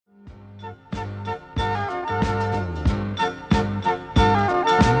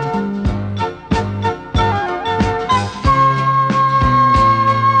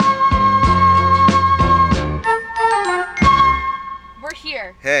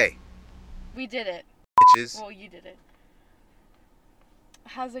We did it. Bitches. Well, you did it.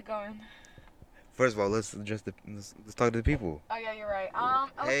 How's it going? First of all, let's talk to the people. Oh yeah, you're right.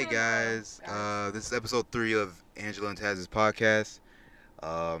 Hey guys, this is episode 3 of Angela and Taz's podcast.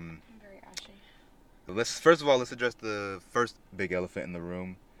 I'm very ashy. Let's address the first big elephant in the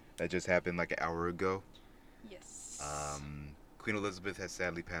room that just happened like an hour ago. Yes. Queen Elizabeth has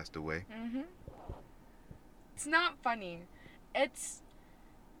sadly passed away. Mhm. It's not funny.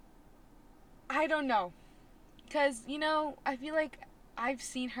 I don't know. 'Cause, I feel like I've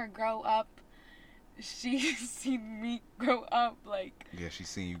seen her grow up. She's seen me grow up, like... Yeah, she's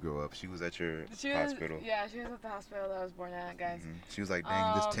seen you grow up. She was at your She hospital. was at the hospital that I was born at, guys. Mm-hmm. She was like,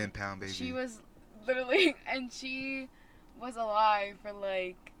 dang, this 10-pound baby. She was literally... And she was alive for,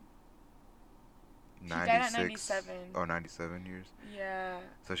 like... 96, she died at 97. Oh, 97 years? Yeah.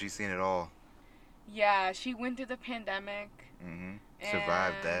 So she's seen it all. Yeah, she went through the pandemic. Mm-hmm.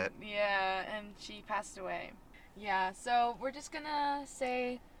 Survived that. Yeah, and she passed away. Yeah, so we're just gonna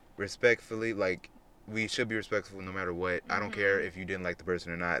say... Respectfully, like... We should be respectful no matter what. I don't care if you didn't like the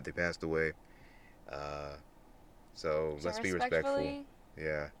person or not. They passed away. So let's be respectful.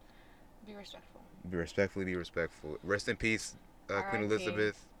 Yeah. Be respectful. Be respectful. Rest in peace, Queen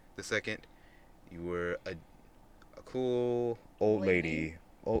Elizabeth II. You were a cool old lady.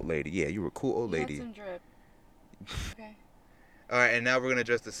 Old lady. Yeah, you were a cool old lady. You had some drip. Okay. All right, and now we're going to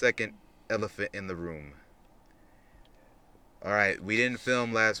address the second elephant in the room. All right, we didn't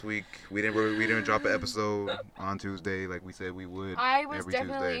film last week. We didn't drop an episode on Tuesday like we said we would. I was every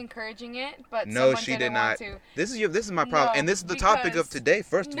definitely Tuesday. encouraging it, but no, she did not. This is my problem, and this is the topic of today.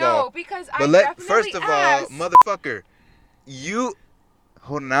 First of all, because first of all, motherfucker, you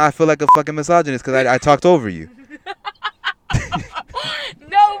hold on. Now I feel like a fucking misogynist because I talked over you.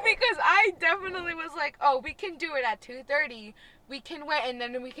 No, because I definitely was like, oh, we can do it at 2:30. We can wait, and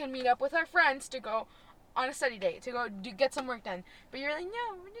then we can meet up with our friends to go on a study date to go get some work done. But you're like,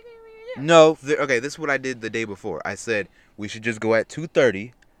 no. Okay, this is what I did the day before. I said we should just go at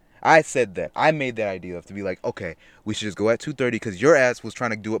 2:30. I said that. I made that idea of to be like, okay, we should just go at 2:30 because your ass was trying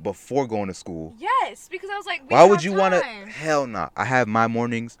to do it before going to school. Yes, because I was like, why would you want to? Hell no. I have my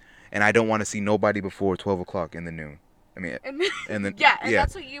mornings, and I don't want to see nobody before 12 o'clock in the noon. I mean, and then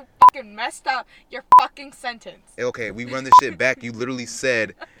that's what you fucking messed up your fucking sentence. Okay, we run this shit back. You literally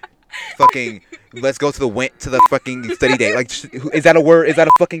said, fucking, let's go to the fucking study day. Like, is that a word? Is that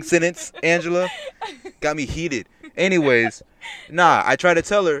a fucking sentence, Angela? Got me heated. Anyways, I tried to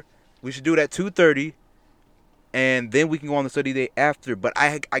tell her we should do it at 2:30, and then we can go on the study day after. But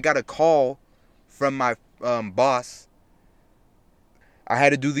I got a call from my boss. I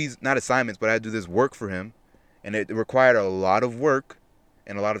had to do these, not assignments, but I had to do this work for him. And it required a lot of work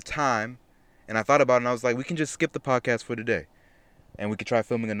and a lot of time. And I thought about it, and I was like, we can just skip the podcast for today. And we could try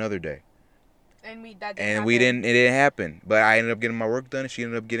filming another day. And it didn't happen. But I ended up getting my work done, and she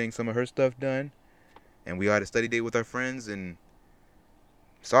ended up getting some of her stuff done. And we had a study date with our friends, and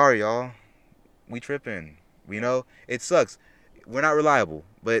sorry, y'all. We tripping. It sucks. We're not reliable,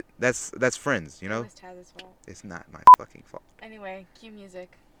 but that's friends, It was Taz's fault. It's not my fucking fault. Anyway, cue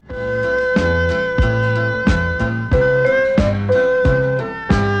music.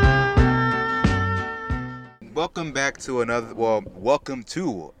 Welcome to an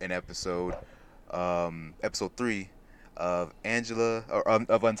episode, episode 3 of Angela, or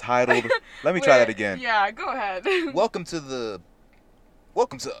of Untitled. Let me try that again. Yeah, go ahead. Welcome to,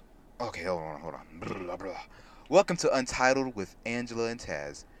 okay, hold on. Blah, blah. Welcome to Untitled with Angela and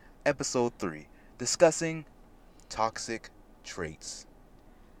Taz, episode 3, discussing toxic traits.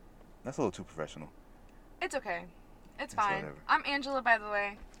 That's a little too professional. It's okay. It's fine. Whatever. I'm Angela, by the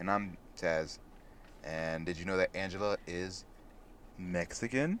way. And I'm Taz. And did you know that Angela is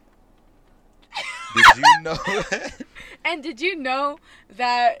Mexican? Did you know that? And did you know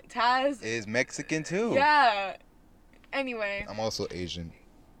that Taz is Mexican too? Yeah. Anyway. I'm also Asian.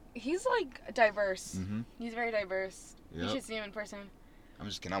 He's like diverse. Mm-hmm. He's very diverse. Yep. You should see him in person. I'm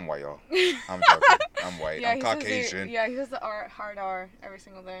just kidding. I'm white, y'all. I'm joking. I'm white. Yeah, I'm Caucasian. He says the hard R every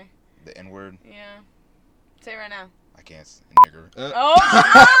single day. The N word? Yeah. Say it right now. I can't. Nigger. Oh!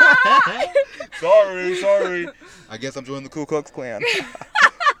 Sorry. I guess I'm joining the Ku Klux Klan.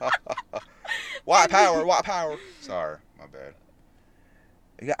 White power. Sorry, my bad.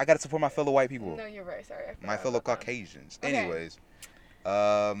 I got to support my fellow white people. No, you're very sorry. My fellow Caucasians. Okay. Anyways,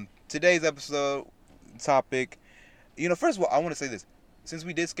 today's episode topic. First of all, I want to say this. Since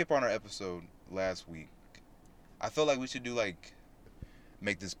we did skip on our episode last week, I feel like we should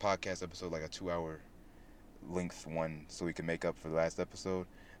make this podcast episode like a 2-hour length one so we can make up for the last episode.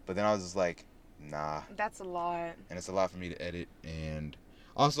 But then I was just like, nah. That's a lot. And it's a lot for me to edit. And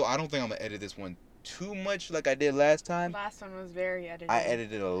Also, I don't think I'm gonna edit this one too much like I did last time. Last one was very edited. I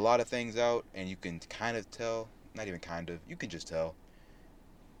edited a lot of things out, and you can kind of tell. Not even kind of. You can just tell.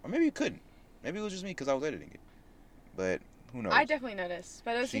 Or maybe you couldn't. Maybe it was just me because I was editing it. But who knows? I definitely noticed,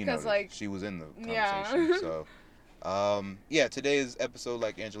 but it's because noticed. She was in the conversation. Yeah. So, yeah. Today's episode,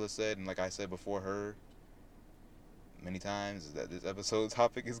 like Angela said, and like I said before her many times, is that this episode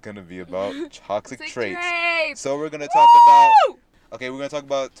topic is gonna be about toxic traits. So we're gonna talk about. Okay, we're gonna talk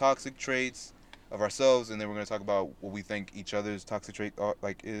about toxic traits of ourselves, and then we're gonna talk about what we think each other's toxic trait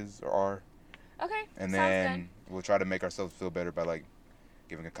is or are. Okay. And sounds then good. we'll try to make ourselves feel better by like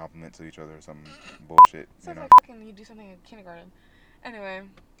giving a compliment to each other or some bullshit. Sounds like fucking you do something in kindergarten. Anyway.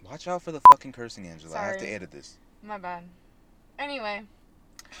 Watch out for the fucking cursing, Angela. Sorry. I have to edit this. My bad. Anyway.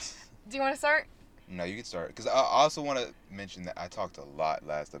 Do you want to start? No, you can start. Because I also want to mention that I talked a lot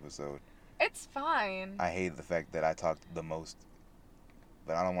last episode. It's fine. I hate the fact that I talked the most.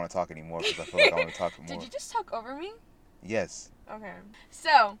 But I don't want to talk anymore because I feel like I want to talk more. Did you just talk over me? Yes. Okay.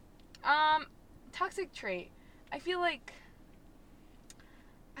 So, toxic trait. I feel like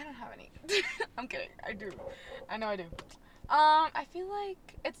I don't have any. I'm kidding. I do. I know I do. I feel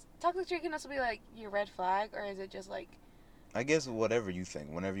like it's toxic trait can also be like your red flag, or is it just like? I guess whatever you think.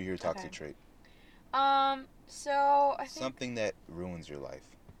 Whenever you hear toxic trait. So I think something that ruins your life.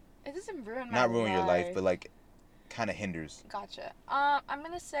 It doesn't ruin my life. Not ruin your life, but like kind of hinders. Gotcha. I'm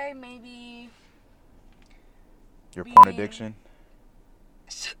gonna say maybe your porn addiction.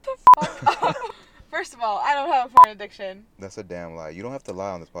 Shut the fuck up. First of all, I don't have a porn addiction. That's a damn lie. You don't have to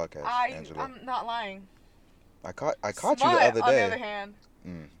lie on this podcast, Angela. I'm not lying. I caught you the other day. On the other hand.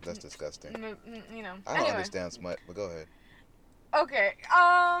 That's disgusting. You know. I don't understand smut, but go ahead. Okay.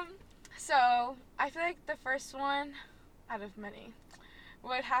 So I feel like the first one out of many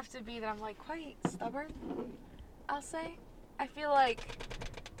would have to be that I'm like quite stubborn. I'll say. I feel like.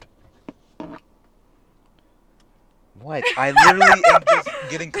 What? I literally am just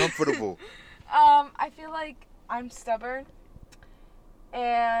getting comfortable. I feel like I'm stubborn,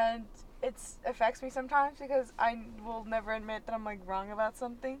 and it affects me sometimes because I will never admit that I'm like wrong about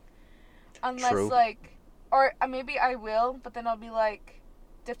something, unless True. like, or maybe I will, but then I'll be like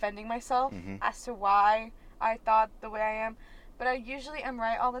defending myself as to why I thought the way I am, but I usually am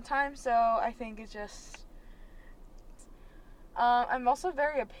right all the time, so I think it's just. I'm also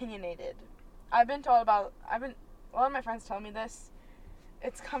very opinionated. A lot of my friends tell me this.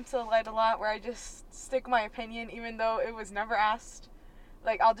 It's come to light a lot where I just stick my opinion even though it was never asked.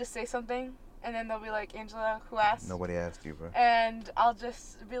 Like, I'll just say something, and then they'll be like, Angela, who asked? Nobody asked you, bro. And I'll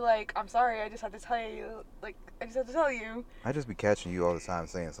just be like, I'm sorry, I just had to tell you. Like, I just had to tell you. I just be catching you all the time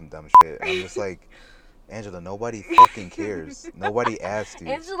saying some dumb shit. And I'm just like, Angela, nobody fucking cares. Nobody asked you.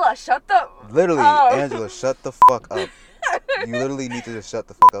 Angela, shut the... Literally, oh. Angela, shut the fuck up. You literally need to just shut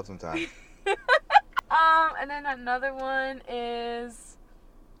the fuck up sometimes. And then another one is...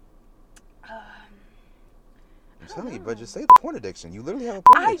 I'm telling you, bro, just say the porn addiction. You literally have a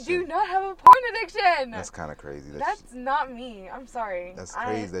porn addiction. I do not have a porn addiction. That's kind of crazy. That's not me. I'm sorry. That's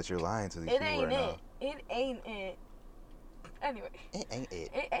crazy that you're lying to these people right now. It ain't it. Anyway. It ain't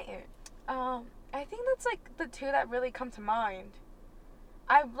it. It ain't it. I think that's like the two that really come to mind.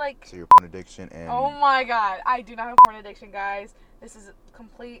 I've like... So your porn addiction and... Oh my god. I do not have a porn addiction, guys. This is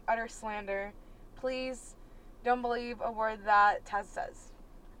complete, utter slander. Please don't believe a word that Taz says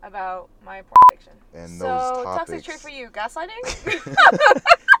about my porn addiction. And so, those topics... toxic trait for you, gaslighting?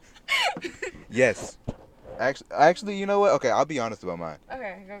 Yes. Actually, you know what? Okay, I'll be honest about mine.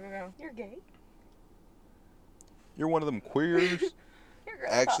 Okay, go. You're gay? You're one of them queers?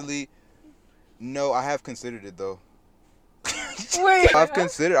 Actually, no, I have considered it, though. Wait. I've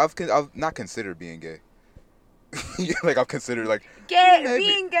not considered being gay. Like, I've considered, like...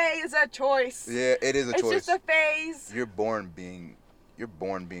 Being gay is a choice. Yeah, it is a choice. It's just a phase. You're born being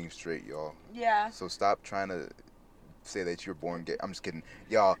straight, y'all. Yeah. So stop trying to say that you're born gay. I'm just kidding.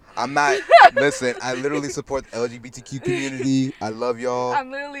 Y'all, I'm not... Listen, I literally support the LGBTQ community. I love y'all.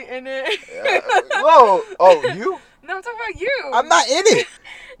 I'm literally in it. Whoa. Oh, you? No, I'm talking about you. I'm not in it.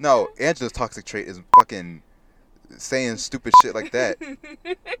 No, Angela's toxic trait is fucking saying stupid shit like that.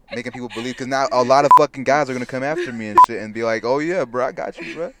 Making people believe. Because now a lot of fucking guys are going to come after me and shit and be like, oh, yeah, bro, I got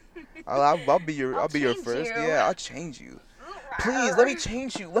you, bro. I'll be your first. You. Yeah, I'll change you. Please, let me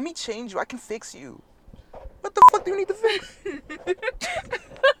change you. I can fix you. What the fuck do you need to fix?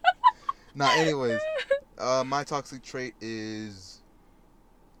 Nah, anyways. My toxic trait is...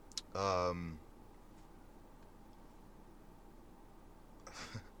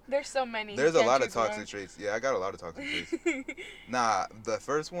 There's so many. There's a lot of toxic traits. Yeah, I got a lot of toxic traits. Nah, the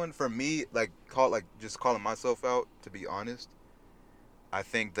first one for me, just calling myself out, to be honest, I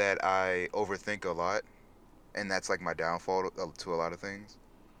think that I overthink a lot, and that's like my downfall to a lot of things.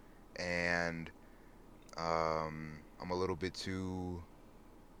 And I'm a little bit too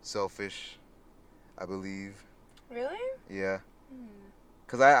selfish, I believe. Really? Yeah. Hmm.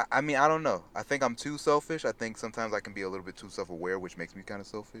 Cause I mean, I don't know. I think I'm too selfish. I think sometimes I can be a little bit too self-aware, which makes me kind of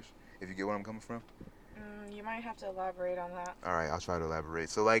selfish. If you get where I'm coming from. You might have to elaborate on that. All right, I'll try to elaborate.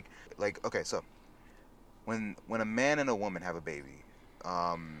 So like okay, so when a man and a woman have a baby,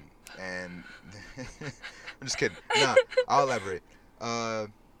 and I'm just kidding. Nah, I'll elaborate.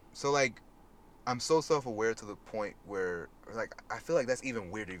 So like I'm so self-aware to the point where like I feel like that's even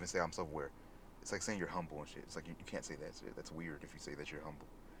weird to even say I'm self-aware. It's like saying you're humble and shit. It's like you can't say that shit. That's weird if you say that you're humble.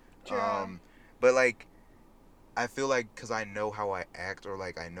 True. But like I feel like because I know how I act, or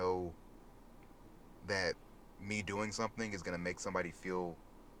like I know that me doing something is gonna make somebody feel.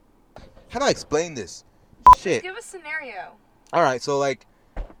 How do I explain this? Shit. Give a scenario. All right, so like,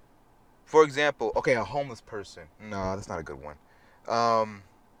 for example, okay, a homeless person. No, that's not a good one.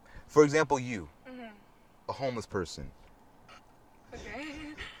 For example, you, a homeless person.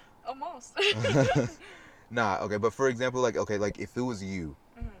 Okay. Almost. Nah, okay, but for example, like, okay, like if it was you,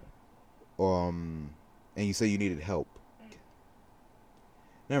 and you say you needed help.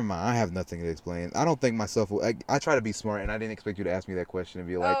 Never mind, I have nothing to explain. I don't think myself. I try to be smart, and I didn't expect you to ask me that question and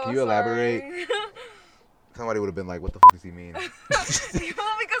be like, "Can you elaborate?" Somebody would have been like, "What the fuck does he mean?" Because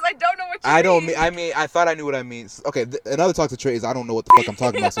I don't know what you I don't mean. I mean, I thought I knew what I mean. Okay, another toxic trait is I don't know what the fuck I'm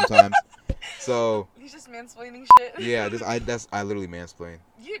talking about sometimes. So. He's just mansplaining shit. Yeah, I literally mansplain.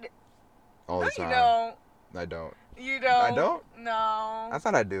 All the time. You don't. I don't. You don't. I don't? No. I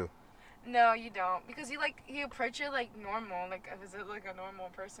thought I do. No, you don't. Because you approach it like normal, like as it like a normal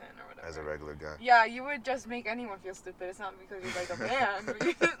person or whatever. As a regular guy. Yeah, you would just make anyone feel stupid. It's not because you're like a man.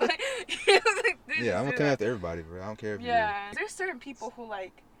 But Yeah, I'm looking after everybody, bro. I don't care if Yeah, there's certain people who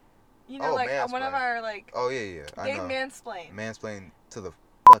like, Oh, like mansplain. one of our like. Oh yeah, I they know. mansplain. Mansplain to the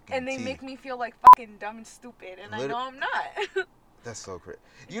fucking And they T. make me feel like fucking dumb and stupid, and I know I'm not. That's so crazy.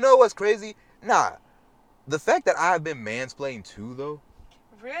 You know what's crazy? Nah, the fact that I've been mansplained too, though.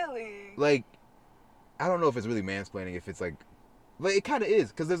 Really? Like, I don't know if it's really mansplaining. If it's like, but it kind of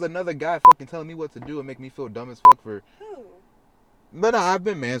is, cause there's another guy fucking telling me what to do and make me feel dumb as fuck for. Who? But nah, I've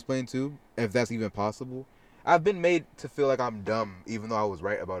been mansplained too, if that's even possible. I've been made to feel like I'm dumb, even though I was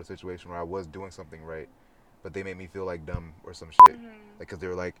right about a situation where I was doing something right, but they made me feel like dumb or some shit. Like, cause they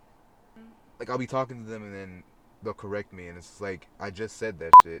were like I'll be talking to them and then they'll correct me, and it's like I just said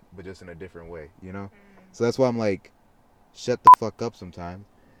that shit, but just in a different way, you know? So that's why I'm like, shut the fuck up sometimes,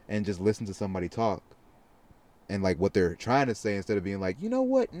 and just listen to somebody talk, and like what they're trying to say instead of being like, you know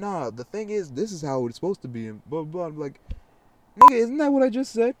what? Nah, the thing is, this is how it's supposed to be, and blah blah. I'm like, nigga, isn't that what I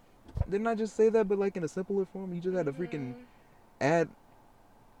just said? Didn't I just say that, but like in a simpler form? You just had to freaking add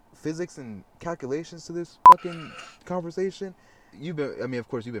physics and calculations to this fucking conversation. Of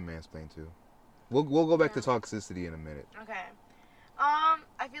course, you've been mansplained too. We'll go back to toxicity in a minute. Okay.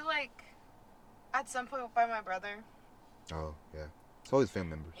 I feel like at some point by my brother. Oh yeah, it's always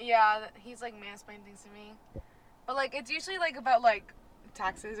family members. Yeah, he's like mansplaining things to me, but like it's usually like about like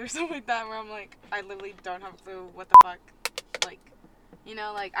taxes or something like that, where I'm like I literally don't have a clue what the fuck, like,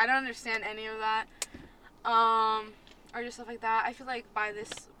 like I don't understand any of that, or just stuff like that. I feel like by this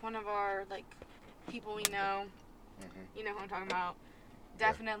one of our like people we know, you know who I'm talking about.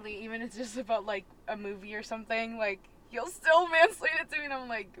 Definitely, even if it's just about like a movie or something, like he'll still mansplain it to me, and I'm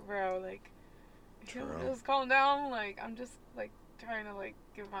like, bro, like, just calm down. Like, I'm just like trying to like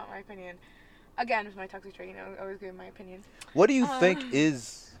give out my opinion. Again, with my toxic trait, I always give my opinion. What do you think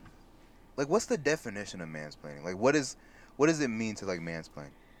is, like, what's the definition of mansplaining? Like, what does it mean to like mansplain?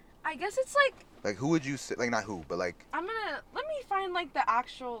 I guess it's like who would you say, like, not who, but like. Let me find like the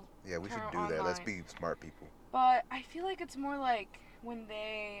actual. Yeah, we should do online. that. Let's be smart people. But I feel like it's more like when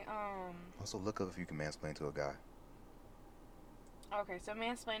they Also, look up if you can mansplain to a guy. Okay, so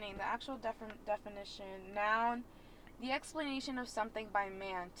mansplaining, the actual definition, noun, the explanation of something by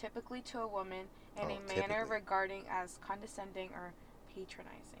man, typically to a woman, in a manner regarding as condescending or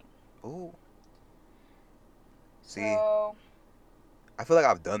patronizing. Oh. See, so, I feel like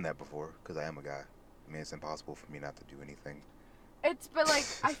I've done that before because I am a guy. I mean, it's impossible for me not to do anything. But like,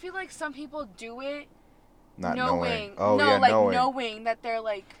 I feel like some people do it not knowing. Oh, no, yeah, like knowing. Knowing that they're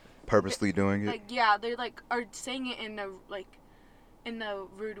like purposely doing it. Like, yeah, they like are saying it in the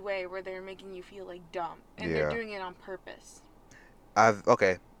rude way where they're making you feel like dumb, and they're doing it on purpose.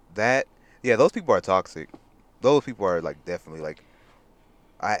 Those people are toxic. Those people are like definitely like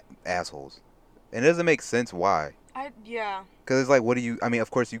assholes, and it doesn't make sense why. Yeah. Because it's like, what do you? I mean, of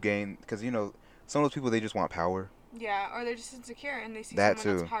course you gain, because some of those people, they just want power, Yeah, or they're just insecure and they see That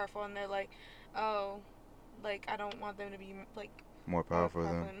someone too. that's powerful and they're like, oh, like I don't want them to be like More powerful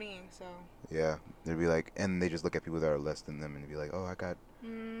than than me. So. Yeah, they'd be like, and they just look at people that are less than them and be like, oh, I got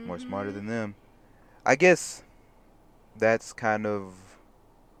more smarter than them. I guess that's kind of.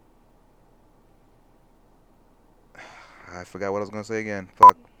 I forgot what I was gonna say again.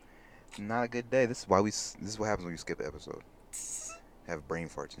 Fuck. Not a good day. This is why this is what happens when you skip an episode. Have brain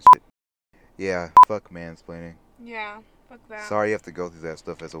farts and shit. Yeah, fuck mansplaining. Yeah, fuck that. Sorry you have to go through that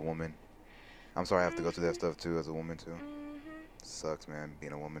stuff as a woman. I'm sorry I have to go through that stuff too as a woman too. Sucks, man,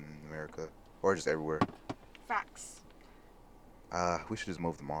 being a woman in America or just everywhere. Facts. We should just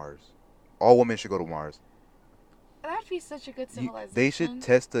move to Mars. All women should go to Mars. That'd be such a good civilization. They should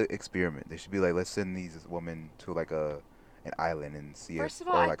test the experiment. They should be like, let's send these women to like an island and see First if,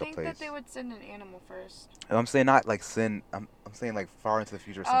 of all, or like I think a place. that they would send an animal first. And I'm saying not like send. I'm saying like far into the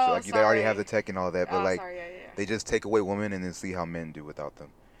future or some shit. Like they already have the tech and all that, but like they just take away women and then see how men do without them.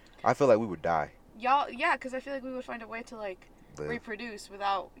 I feel like we would die. Y'all, yeah, because I feel like we would find a way to like Live. reproduce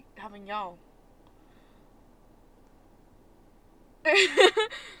without having y'all.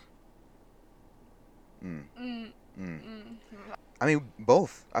 I mean,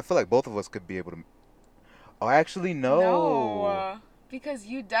 both. I feel like both of us could be able to. Oh, actually, no. Because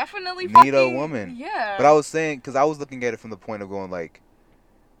you definitely need a woman. Yeah. But I was saying, because I was looking at it from the point of going like,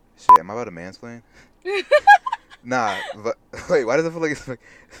 shit, am I about to mansplain? Nah, but wait, why does it feel like it's like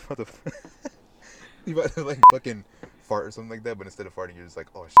you about to like fucking fart or something like that? But instead of farting, you're just like,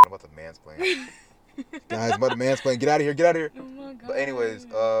 oh shit, I'm about to mansplain. Guys, I'm about to mansplain. Get out of here. Get out of here. Oh my God. But anyways,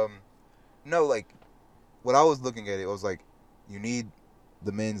 no, like, when I was looking at it, it was like, you need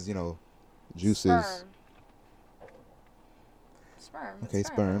the men's, juices. Sperm. Okay,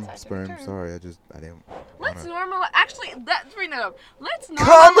 sperm. Sorry, I didn't. Let's normalize. Actually, let's bring that up. Let's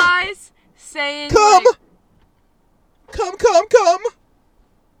normalize saying. Come.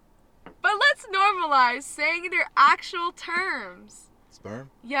 But let's normalize saying their actual terms. Sperm?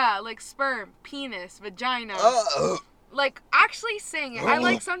 Yeah, like sperm, penis, vagina. Like actually saying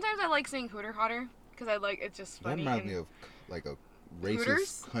it. Sometimes I like saying hooter hotter because it's just funny. That reminds me of like a racist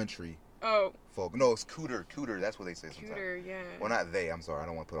Hooters? country. Oh. Folk. No, it's cooter. That's what they say sometimes. Cooter, yeah. Well, not they. I'm sorry. I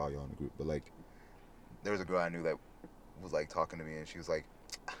don't want to put all y'all in the group, but like, there was a girl I knew that was like talking to me, and she was like,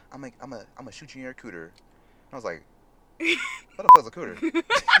 "I'm gonna shoot you in your cooter." And I was like, "What the fuck's a cooter?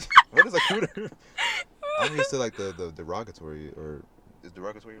 What is a cooter?" I'm used to like the derogatory or is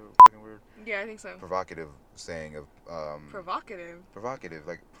derogatory a fucking word? Yeah, I think so. Provocative saying of Provocative,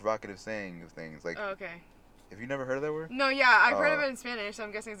 like provocative saying of things like. Oh, okay. Have you never heard of that word? No, yeah, I've heard of it in Spanish, so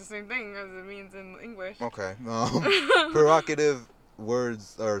I'm guessing it's the same thing as it means in English. Okay. Provocative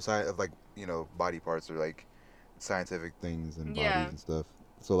words or of like, body parts or like scientific things and bodies and stuff.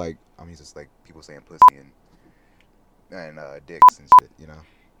 So like, I'm used to like people saying pussy and dicks and shit,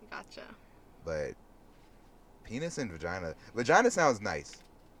 Gotcha. But penis and vagina sounds nice.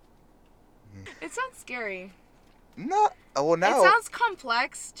 It sounds scary. Not. Well, now. It sounds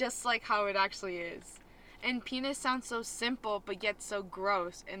complex, just like how it actually is. And penis sounds so simple, but yet so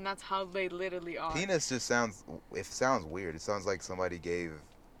gross, and that's how they literally are. Penis just sounds weird. It sounds like somebody gave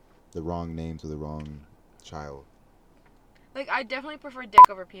the wrong name to the wrong child. Like, I definitely prefer dick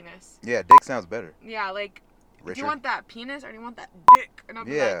over penis. Yeah, dick sounds better. Yeah, like, Richard? Do you want that penis or do you want that dick? And I'll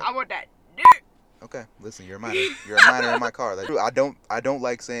be like, I want that dick. Okay, listen, you're a minor. You're a minor in my car. That's true. I don't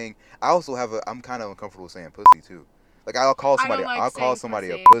like saying. I also I'm kind of uncomfortable saying pussy too. Like I'll call somebody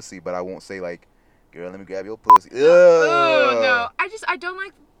a pussy, but I won't say like, girl, let me grab your pussy. Ugh. Oh no, I don't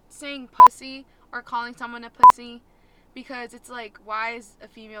like saying pussy or calling someone a pussy because it's like, why is a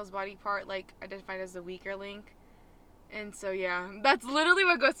female's body part like identified as the weaker link? And so yeah, that's literally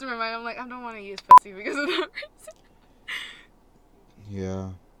what goes through my mind. I'm like, I don't want to use pussy because of that reason.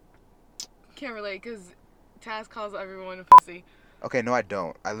 Yeah. Can't relate because Taz calls everyone a pussy. Okay, no, I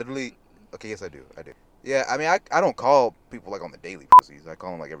don't. Okay, yes, I do. Yeah, I mean, I don't call people like on the daily pussies. I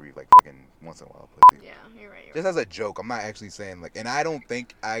call them like every like fucking once in a while pussy. Yeah, you're right. Just as a joke. I'm not actually saying like, and I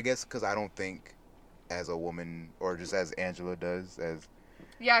guess because I don't think as a woman or just as Angela does as.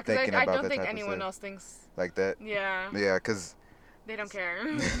 Yeah, because I don't think anyone else thinks like that. Yeah. Yeah, because. They don't care.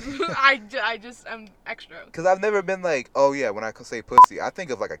 I'm extra. Because I've never been like, oh yeah, when I say pussy, I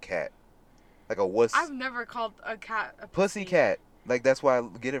think of like a cat. Like a wuss. I've never called a cat a pussy cat. Like that's where I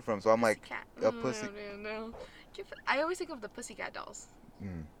get it from. So I'm like cat. a pussy. No. I always think of the Pussycat Dolls.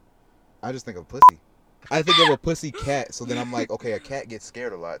 I just think of pussy. I think of a pussy cat. So then I'm like, okay, a cat gets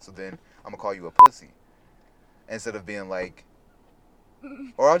scared a lot. So then I'm gonna call you a pussy instead of being like,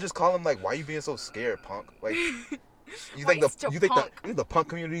 or I'll just call him like, why are you being so scared, punk? Like, You Wait, think it's still punk. the punk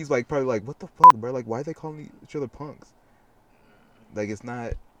community's like probably like, what the fuck, bro? Like, why are they calling each other punks? Like, it's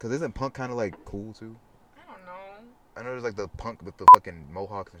not, cause isn't punk kind of like cool too? I don't know. I know there's like the punk with the fucking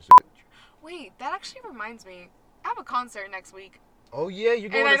mohawks and shit. Wait, that actually reminds me. I have a concert next week. Oh yeah, you're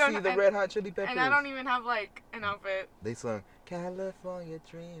going to see the Red Hot Chili Peppers. And I don't even have like an outfit. They sung California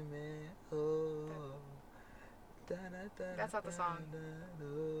Dreaming. Oh. That's not the song.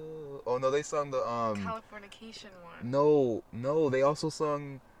 Oh no, they sung the Californication one. No, they also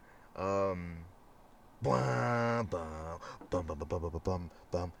sung bum bum bum bum bum bum bum bum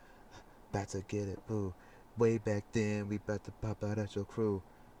bum. About to get it, boo. Way back then, we about to pop out at your crew.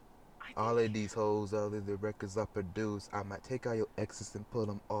 All of these hoes, all of the records I produce, I might take all your exes and put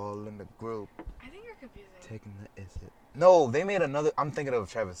them all in the group. I think you're confusing. Taking the exit. No, they made another. I'm thinking of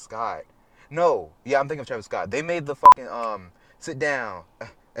Travis Scott. No, yeah, I'm thinking of Travis Scott. They made the fucking sit down,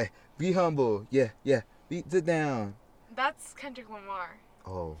 be humble, yeah, sit down. That's Kendrick Lamar.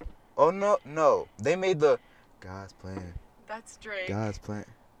 Oh no, they made the God's plan. That's Drake. God's plan.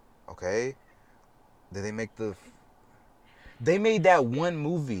 Okay, did they make the? They made that one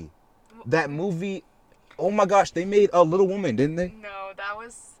movie. That movie, oh my gosh, they made a Little Woman, didn't they? No, that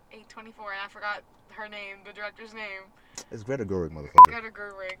was 824, and I forgot her name, the director's name. It's Greta Gerwig, motherfucker. Greta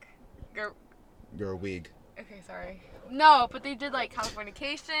Gerwig. Gerwig. Okay, sorry. No, but they did like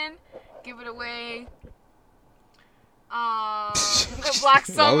Californication, Give It Away, Black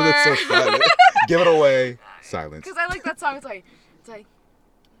Summer. Why was it so silent? Give It Away. Silence. Because I like that song. It's like,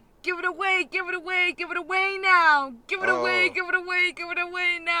 give it away, give it away, give it away now. Give it away, give it away, give it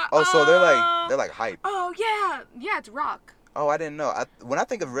away now. Oh, so they're like hype. Oh yeah, it's rock. Oh, I didn't know. When I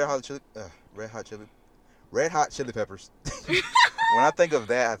think of Red Hot Chili Peppers. When I think of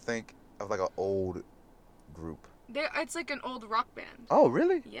that, I think of like an old group. It's like an old rock band. Oh,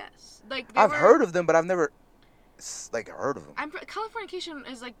 really? Yes. Like I've heard of them, but I've never like heard of them. Californication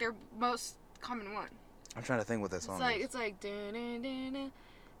is like their most common one. I'm trying to think what that song is. It's like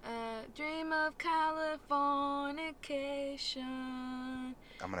dream of Californication. I'm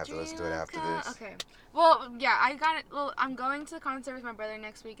gonna have to listen to it after this. Okay. Well, yeah, I got it. Well, I'm going to the concert with my brother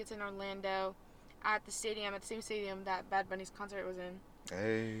next week. It's in Orlando, at the stadium, at the same stadium that Bad Bunny's concert was in.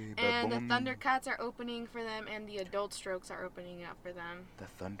 Hey, and the Thundercats are opening for them, and the Adult Strokes are opening up for them. The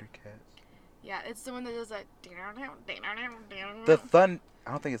Thundercats? Yeah, it's the one that does that.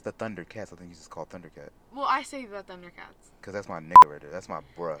 I don't think it's the Thundercats. I think you just call it Thundercat. Well, I say the Thundercats. Because that's my nigga right there. That's my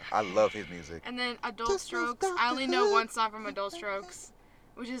bruh. I love his music. And then Adult Strokes. I only know one song from Adult Strokes,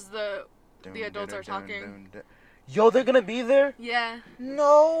 which is the adults are talking. Yo, they're gonna be there? Yeah.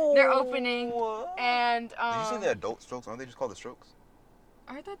 No. They're opening. And did you say the Adult Strokes? Aren't they just called the Strokes?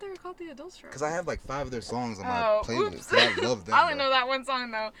 I thought they were called the Adult Strokes. Because I have like 5 of their songs on my playlist. I love them. I only know that one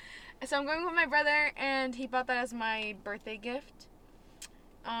song though. So I'm going with my brother, and he bought that as my birthday gift.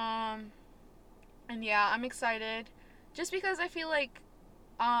 And yeah, I'm excited, just because I feel like,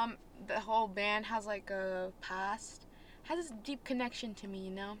 the whole band has like a past, has this deep connection to me,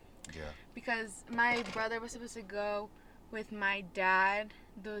 you know? Yeah. Because my brother was supposed to go with my dad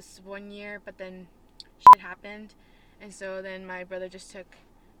this one year, but then shit happened, and so then my brother just took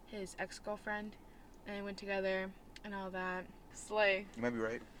his ex-girlfriend, and they went together and all that. Slay. You might be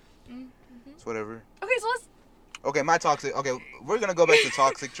right. Mm-hmm. It's whatever. Okay, so let's. Okay, my toxic. Okay, we're gonna go back to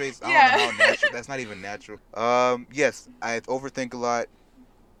toxic traits. I don't know how natural. That's not even natural. Yes, I overthink a lot.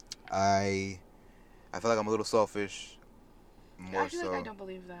 I feel like I'm a little selfish. More I feel so. like I don't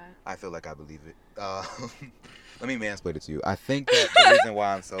believe that. I feel like I believe it. Let me mansplain it to you. I think that the reason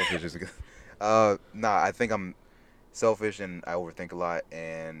why I'm selfish is because, I think I'm selfish and I overthink a lot,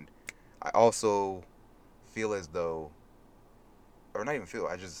 and I also feel as though, or not even feel.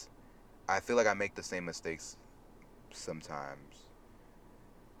 I feel like I make the same mistakes sometimes.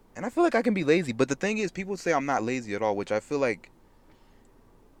 And I feel like I can be lazy, but the thing is, people say I'm not lazy at all, which I feel like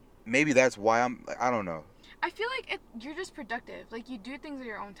maybe that's why I don't know. I feel like you're just productive. Like, you do things at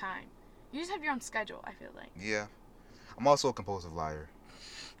your own time. You just have your own schedule, I feel like. Yeah. I'm also a compulsive liar.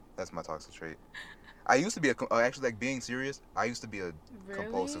 That's my toxic trait. I used to be actually, like, being serious, I used to be a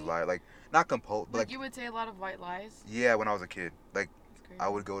compulsive liar. Like, not compulsive, but like you would say a lot of white lies? Yeah, when I was a kid. Like, I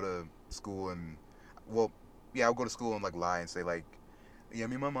would go to school and, I would go to school and, like, lie and say, like, yeah,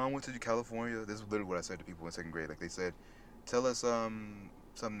 me and my mom went to California. This is literally what I said to people in 2nd grade. Like, they said, tell us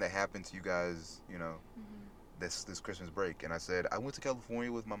something that happened to you guys, you know, this Christmas break. And I said, I went to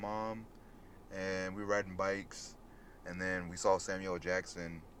California with my mom, and we were riding bikes, and then we saw Samuel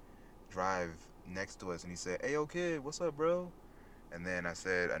Jackson drive next to us, and he said, hey, yo, kid, what's up, bro? And then I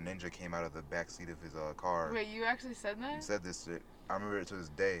said a ninja came out of the back seat of his car. Wait, you actually said that? He said this shit. I remember it to this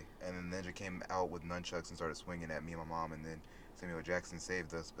day. And then Ninja came out with nunchucks and started swinging at me and my mom. And then Samuel L. Jackson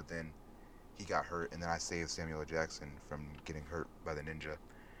saved us. But then he got hurt. And then I saved Samuel L. Jackson from getting hurt by the ninja.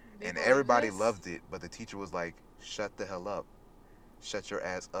 And everybody loved it. But the teacher was like, shut the hell up. Shut your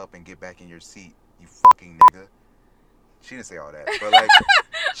ass up and get back in your seat, you fucking nigga. She didn't say all that. But, like,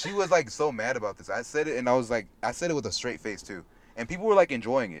 she was, like, so mad about this. I said it, and I said it with a straight face, too. And people were, like,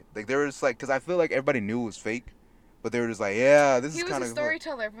 enjoying it. Like, they were just, like, because I feel like everybody knew it was fake. But they were just like, yeah, this is kind of... He was a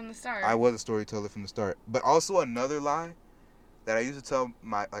storyteller from the start. I was a storyteller from the start. But also another lie that I used to tell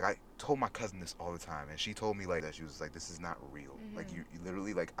I told my cousin this all the time. And she told me, like, that she was like, this is not real. Mm-hmm. Like, you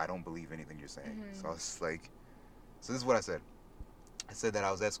literally, like, I don't believe anything you're saying. Mm-hmm. So I was like... So this is what I said. I said that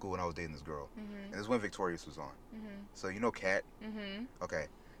I was at school when I was dating this girl. Mm-hmm. And this is when Victorious was on. Mm-hmm. So, you know Kat? Mm-hmm. Okay.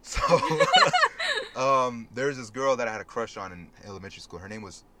 So, there's this girl that I had a crush on in elementary school. Her name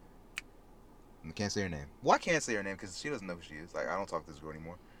was... I can't say her name. Well, I can't say her name because she doesn't know who she is. Like, I don't talk to this girl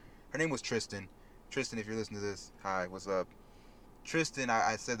anymore. Her name was Tristan. Tristan, if you're listening to this, hi, what's up? Tristan,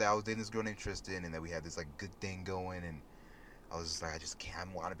 I said that I was dating this girl named Tristan and that we had this, like, good thing going. And I was just like, I just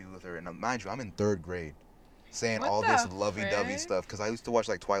can't want to be with her. And mind you, I'm in 3rd grade. Saying all this lovey-dovey stuff because I used to watch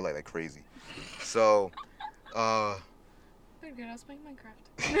like Twilight like crazy. So, Good, I was playing Minecraft.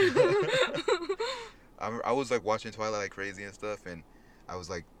 I was like watching Twilight like crazy and stuff, and I was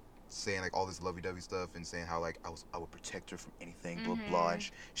like saying like all this lovey-dovey stuff and saying how like I would protect her from anything, blah blah, and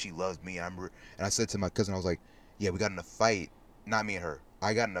she loves me. And I said to my cousin, I was like, yeah, we got in a fight, not me and her.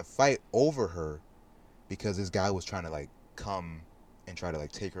 I got in a fight over her because this guy was trying to like come and try to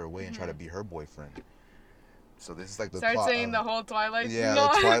like take her away and try to be her boyfriend. So this is like the Start plot saying the whole Twilight. Yeah, the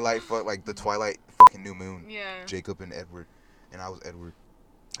Twilight, like the Twilight fucking new moon. Yeah. Jacob and Edward, and I was Edward.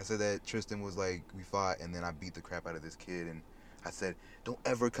 I said that Tristan was like, we fought, and then I beat the crap out of this kid, and I said, don't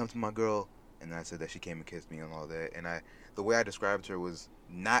ever come to my girl. And then I said that she came and kissed me and all that. And the way I described her was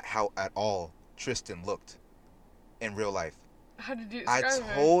not how at all Tristan looked in real life. How did you describe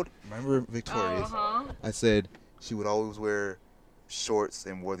her? Remember Victorious? I said she would always wear shorts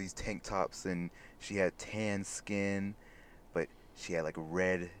and wore these tank tops, and she had tan skin, but she had like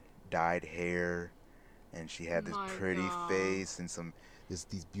red dyed hair, and she had this pretty face and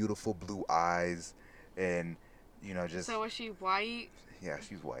these beautiful blue eyes, and you know, just... So was she white? Yeah,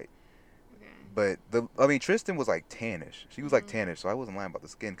 she was white. Okay. But Tristan was like tannish. She was like tannish, so I wasn't lying about the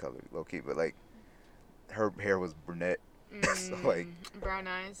skin color, low key. But like, her hair was brunette. So like, brown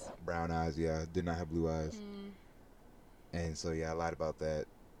eyes. Brown eyes, yeah. Did not have blue eyes. And so yeah, I lied about that.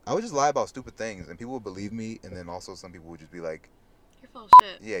 I would just lie about stupid things, and people would believe me. And then also some people would just be like, "You're full of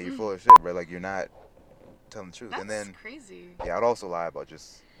shit." Yeah, you're full of shit, bro. Like, you're not telling the truth. That's and then crazy. Yeah, I'd also lie about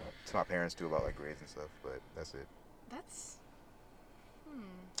just to my parents too about like grades and stuff. But that's it. That's.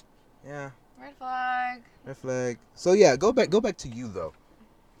 Yeah. Red flag. Red flag. So yeah, go back to you though.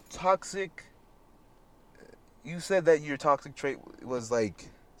 Toxic. You said that your toxic trait was like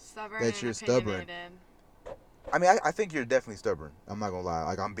stubborn. That you're stubborn. I mean, I think you're definitely stubborn. I'm not gonna lie.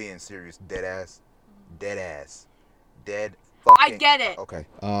 Like, I'm being serious. Dead ass. Dead fucking. I get it. Okay.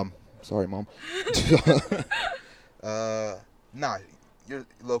 Sorry, Mom. Nah, you're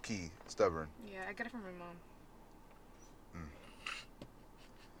low key stubborn. Yeah, I get it from my mom.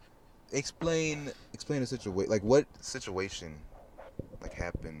 Explain the situation. Like, what situation, like,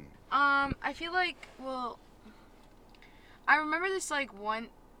 happened? I feel like, well, I remember this, like, one,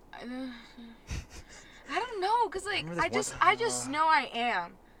 I don't know, because, like, I just know I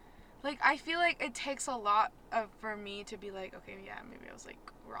am. Like, I feel like it takes a lot for me to be like, okay, yeah, maybe I was, like,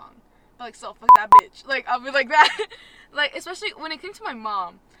 wrong. But, like, so, fuck that bitch. Like, I'll be like that. Like, especially when it came to my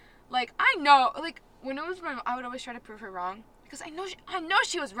mom. Like, I know, like, when it was my mom, I would always try to prove her wrong. Because I know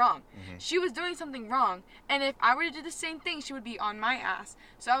she was wrong. Mm-hmm. She was doing something wrong. And if I were to do the same thing, she would be on my ass.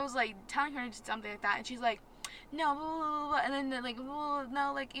 So I was, like, telling her to do something like that. And she's like, no, blah, blah, blah, blah. And then, like, blah,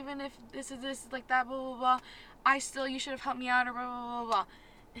 no, like, even if this, like that, blah, blah, blah, you should have helped me out, or blah, blah, blah, blah.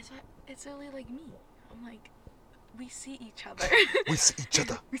 And so it's really, like, me. I'm like, we see each other. We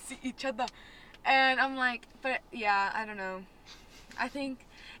see each other. And I'm like, but, yeah, I don't know. I think...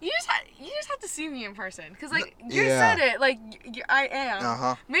 You just have to see me in person, cause like you said it, like I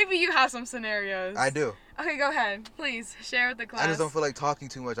am. Maybe you have some scenarios. I do. Okay, go ahead, please share with the class. I just don't feel like talking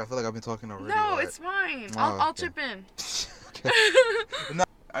too much. I feel like I've been talking already. No, it's fine. I'll chip in. No,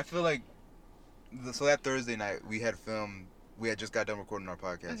 I feel like so that Thursday night we had filmed. We had just got done recording our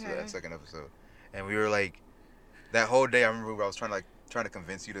podcast for that second episode, and we were like, that whole day. I remember I was trying to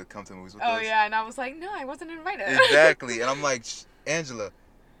convince you to come to movies with us. Oh yeah, and I was like, no, I wasn't invited. Exactly, and I'm like, Angela.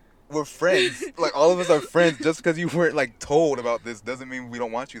 We're friends. Like, all of us are friends. Just because you weren't, like, told about this doesn't mean we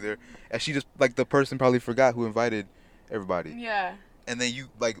don't want you there. And she just, like, the person probably forgot who invited everybody. Yeah. And then you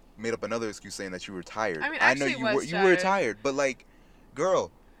like made up another excuse saying that you were tired. I mean, I know actually you were tired, but like,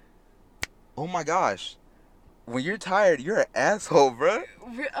 girl, oh my gosh, when you're tired, you're an asshole, bruh.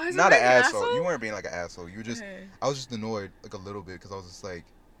 Not an asshole. You weren't being like an asshole. You were just. Okay. I was just annoyed like a little bit because I was just like,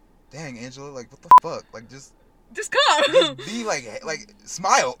 dang, Angela, like what the fuck, like just come. just be like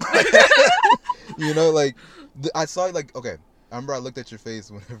smile. You know, like I saw like okay. I remember I looked at your face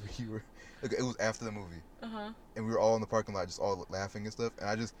whenever you were. Like, it was after the movie. And we were all in the parking lot, just all laughing and stuff. And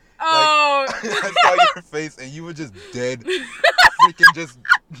I just, oh, like, I saw your face, and you were just dead, freaking just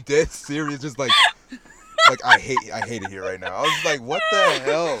dead serious, just like I hate it here right now. I was like, what the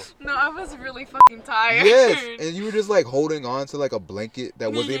hell? No, I was really fucking tired. Yes, and you were just like holding on to like a blanket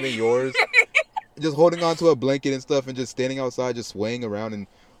that wasn't even yours, just holding on to a blanket and stuff, and just standing outside, just swaying around and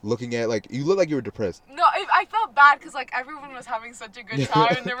looking at like you looked like you were depressed. No, I felt bad because like everyone was having such a good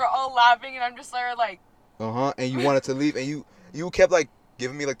time and they were all laughing, and I'm just there like. And you wanted to leave, and you kept like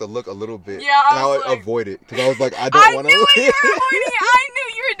giving me like the look a little bit. Yeah, and I would like, avoid it because I was like, I don't want to leave. I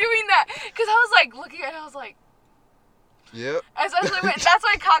knew you were doing that because I was like looking at it, I was like. Yep. Especially when that's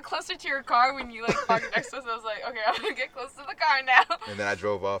why I got closer to your car when you like parked next to us. I was like, okay, I'm gonna get close to the car now. And then I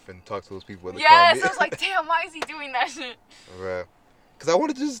drove off and talked to those people in the car. Yes, I was like, damn, why is he doing that shit? Right. Because I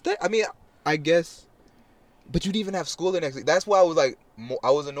wanted to just stay. I mean, I guess. But you didn't even have school the next day. That's why I was like,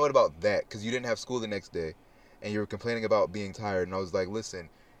 I was annoyed about that because you didn't have school the next day, and you were complaining about being tired. And I was like, listen,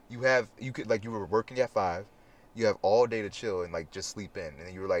 you were working at 5, you have all day to chill and like just sleep in. And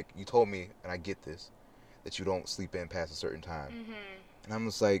then you were like, you told me, and I get this, that you don't sleep in past a certain time. And I'm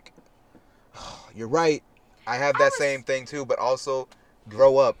just like, oh, you're right. I have that same thing too, but also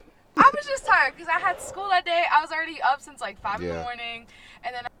grow up. I was just tired because I had school that day. I was already up since like 5 in the morning,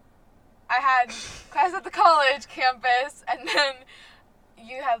 and then I had class at the college campus, and then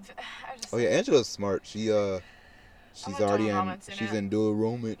you have. Oh yeah, Angela's smart. She's already she's in dual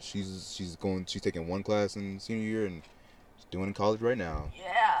enrollment. She's taking one class in senior year and she's doing in college right now.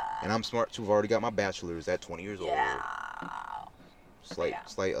 Yeah. And I'm smart too. I've already got my bachelor's at 20 years old. Slight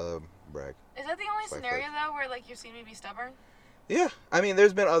brag. Is that the only scenario though where like you've seen me be stubborn? Yeah, I mean,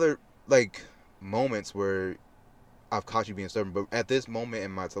 there's been other like moments where I've caught you being stubborn, but at this moment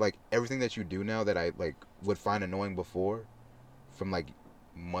in my like everything that you do now that I like would find annoying before, from like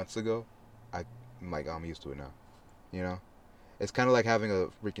months ago, I'm used to it now. You know, it's kind of like having a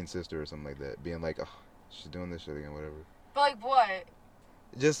freaking sister or something like that, being like, oh, she's doing this shit again, whatever. But like what?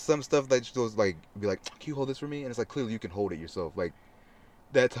 Just some stuff that just goes like, be like, can you hold this for me? And it's like clearly you can hold it yourself, like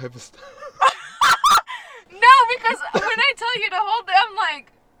that type of stuff. No, because when I tell you to hold it, I'm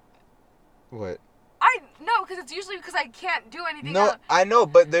like. What? No, because it's usually because I can't do anything No, else. I know,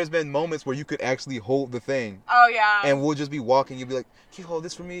 but there's been moments where you could actually hold the thing. Oh, yeah. And we'll just be walking, you'll be like, can you hold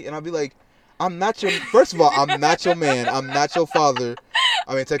this for me? And I'll be like, I'm not your, first of all, I'm not your man, I'm not your father.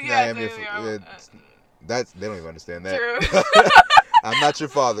 I mean, technically I am your, they don't even understand that. True. I'm not your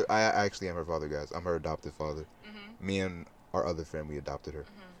father. I actually am her father, guys. I'm her adopted father. Me and our other friend, we adopted her.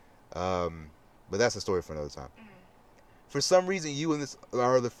 But that's a story for another time. For some reason, you and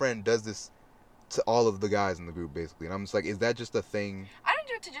our other friend does this to all of the guys in the group, basically. And I'm just like, is that just a thing? I don't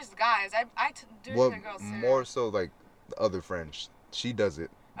do it to just guys. I do it to the girls, too. More so, like, the other friend. She does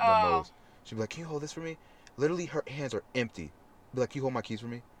it the most. She'd be like, can you hold this for me? Literally, her hands are empty. Be like, can you hold my keys for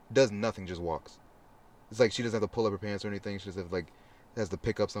me? Does nothing, just walks. It's like she doesn't have to pull up her pants or anything. She just has to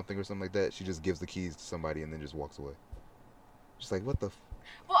pick up something or something like that. She just gives the keys to somebody and then just walks away. Just like, what the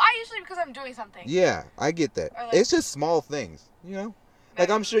Well, I usually, because I'm doing something. Yeah, I get that. Like, it's just small things, you know? Like,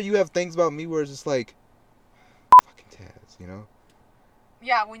 I'm sure you have things about me where it's just like, fucking Taz, you know?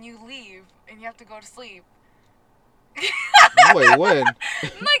 Yeah, when you leave and you have to go to sleep. Wait, when? Like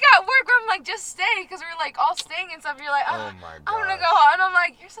at work where I'm like, just stay, because we're like all staying and stuff. You're like, oh my god, I'm gonna go home. And I'm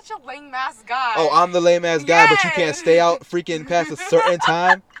like, you're such a lame ass guy. Oh, I'm the lame ass guy, but you can't stay out freaking past a certain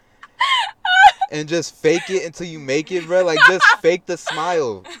time and just fake it until you make it, bro. Like, just fake the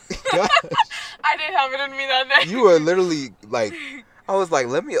smile. Gosh. I didn't have it in me that day. You were literally like, I was like,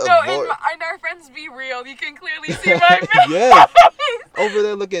 let me avoid. No, in our friends be real. You can clearly see my face. Yeah. Over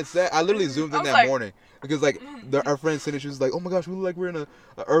there looking sad. I literally zoomed in that morning. Because, like, our friend Cindy, she was like, oh, my gosh, we look like we're in a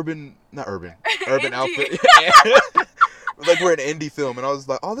urban outfit. Like we're in an indie film. And I was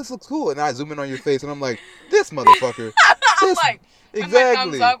like, oh, this looks cool. And I zoom in on your face, and I'm like, this motherfucker. I'm like, exactly. With my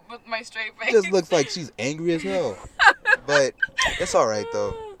thumbs up with my straight face. It just looks like she's angry as hell. But it's all right,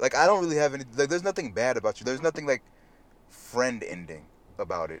 though. Like, I don't really have any, like, there's nothing bad about you. There's nothing, like, friend ending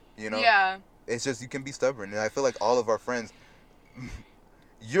about it, you know? Yeah. It's just, you can be stubborn. And I feel like all of our friends,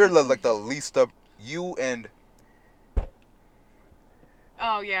 you're, like, the least stubborn. You and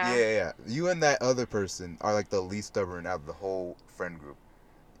Oh, yeah. Yeah. You and that other person are like the least stubborn out of the whole friend group.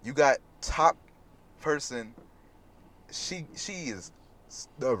 You got top person. She is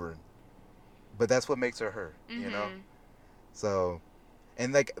stubborn, but that's what makes her her. You know. So,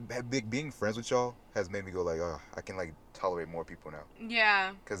 and like being friends with y'all has made me go like, oh, I can like tolerate more people now.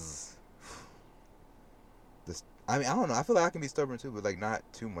 Yeah. Cause I mean, I don't know. I feel like I can be stubborn too, but like not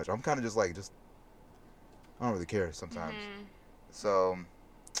too much. I'm kind of just I don't really care sometimes. So,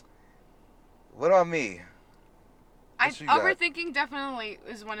 what about me? Overthinking definitely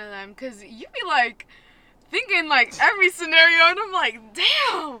is one of them, because you be like thinking like every scenario, and I'm like,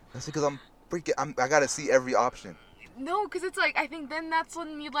 damn. That's because I gotta see every option. No, because it's like, I think then that's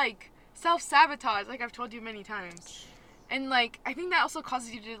when you like self-sabotage, like I've told you many times. And like, I think that also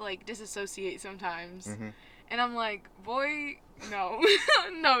causes you to like disassociate sometimes. And I'm like, boy, no.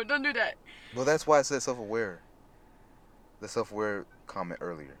 No, don't do that. Well, that's why I said self-aware. The self-aware comment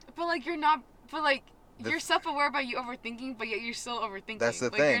earlier. But like, you're self-aware about you overthinking, but yet you're still overthinking. That's the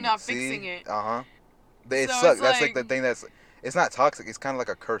like, thing. You're not fixing it. It So sucks. it's That's like the thing it's not toxic. It's kind of like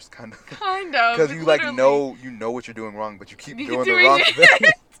a curse, kind of. Kind of. Because you like know what you're doing wrong, but you keep doing the wrong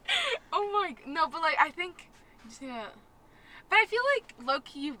thing. Oh my, no, but like, I think, you just need to, but I feel like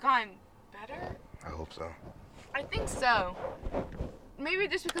low-key you've gotten better. I hope so. I think so. Maybe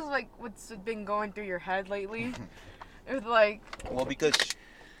just because of like what's been going through your head lately. It's like. Well, because.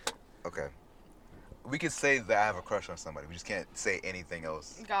 Okay. We could say that I have a crush on somebody. We just can't say anything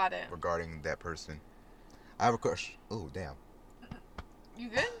else. Got it. Regarding that person. I have a crush. Oh, damn. You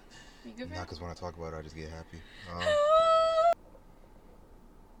good? You good? Not because when I talk about it, I just get happy.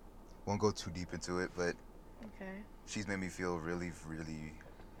 Won't go too deep into it, but. Okay. She's made me feel really, really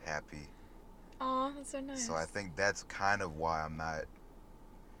happy. Aw, that's so nice. So I think that's kind of why I'm not.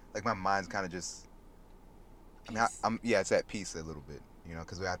 Like, my mind's kind of just. Peace. I mean, yeah, it's at peace a little bit, you know,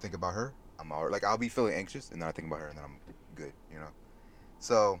 because when I think about her, I'm all like, I'll be feeling anxious, and then I think about her, and then I'm good, you know.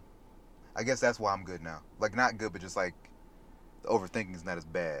 So, I guess that's why I'm good now. Like, not good, but just like, the overthinking is not as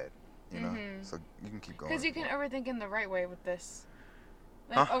bad, you know. So you can keep going. Because you can overthink in the right way with this.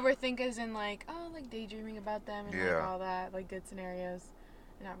 Like, overthink as in like, oh, like daydreaming about them and like all that, like good scenarios,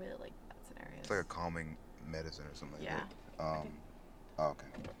 and not really like bad scenarios. It's like a calming medicine or something like that. Oh, okay.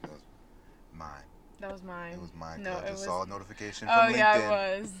 That was mine. That was mine. It was mine. No, I just saw a notification from LinkedIn. Oh yeah,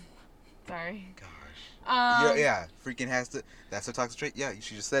 it was. Sorry. Gosh. Yeah. Freaking has to. That's her toxic trait. Yeah,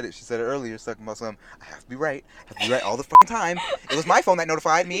 she just said it. She said it earlier. She's talking about something. I have to be right. I have to be right all the fucking time. It was my phone that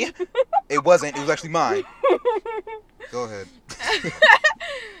notified me. It wasn't. It was actually mine. Go ahead.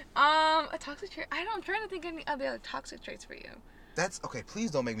 A toxic trait. I'm trying to think of any other toxic traits for you. That's okay.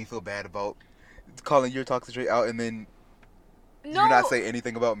 Please don't make me feel bad about calling your toxic trait out and then you No. not say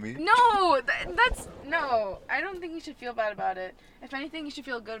anything about me. No, that's no. I don't think you should feel bad about it. If anything, you should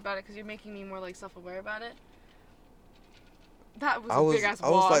feel good about it because you're making me more like self-aware about it. That was a big ass wasp. I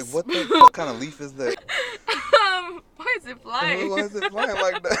was like, what the fuck kind of leaf is that? Why is it flying? Why is it flying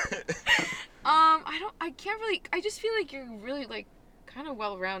like that? I can't really. I just feel like you're really like kind of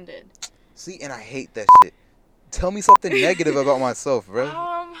well-rounded. See, and I hate that shit. Tell me something negative about myself,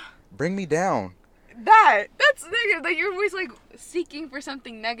 bro. Bring me down. That's negative. Like you're always like seeking for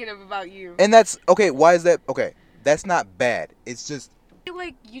something negative about you. And that's okay. Why is that? Okay, that's not bad. It's just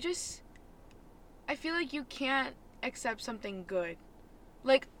like you just. I feel like you can't accept something good.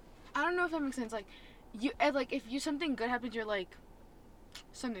 Like, I don't know if that makes sense. Like, if something good happens, you're like,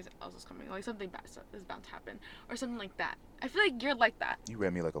 something else is coming. Like something bad is bound to happen, or something like that. I feel like you're like that. You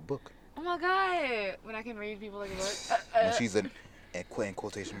read me like a book. Oh my god! When I can read people like a book. When she's in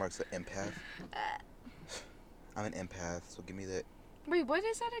quotation marks, an empath. I'm an empath, so give me that. Wait, what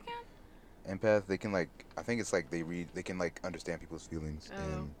is that again? Empath, they can like, I think it's like they can like understand people's feelings. Oh.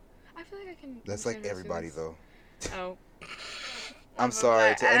 And I feel like I can. that's like everybody though. Oh. I'm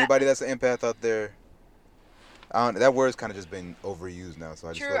sorry to anybody that's an empath out there. That word's kind of just been overused now, so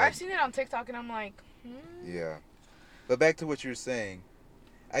I just True, feel like, I've seen it on TikTok and I'm like, Yeah. But back to what you're saying.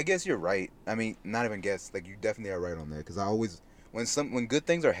 I guess you're right. I mean, not even guess. Like, you definitely are right on that. Because I always, when good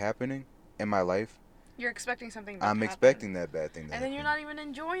things are happening in my life, you're expecting something bad I'm expecting that bad thing to happen. And then you're not even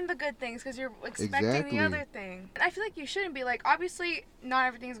enjoying the good things because you're expecting the other thing. And I feel like you shouldn't be like, obviously, not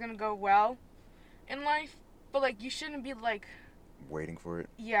everything is going to go well in life, but like, you shouldn't be like, waiting for it.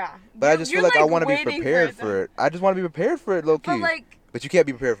 Yeah. But I just feel like I want to be prepared for it. I just want to be prepared for it, low key. But you can't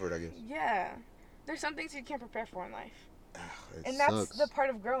be prepared for it, I guess. Yeah. There's some things you can't prepare for in life. And that's the part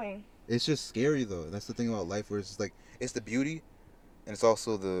of growing. It's just scary though. That's the thing about life, where it's just like, it's the beauty, and it's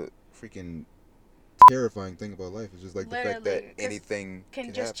also the freaking terrifying thing about life. It's just like Literally, the fact that anything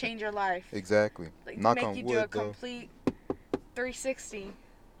can just happen. Change your life. Exactly. Like, Knock make on you wood, do a though. complete 360.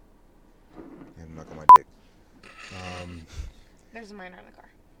 And knock on my dick. There's a minor in the car.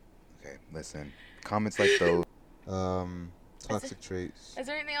 Okay, listen. Comments like those. Toxic traits. Is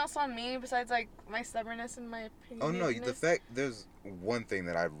there anything else on me besides like my stubbornness and my opinion? Oh no, the fact there's one thing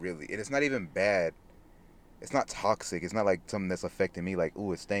that I really, and it's not even bad. It's not toxic. It's not like something that's affecting me. Like,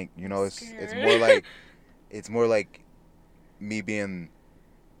 ooh, it stank. You know, it's more like me being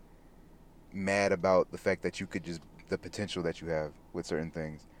mad about the fact that you could just the potential that you have with certain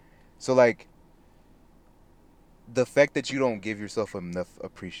things. So like the fact that you don't give yourself enough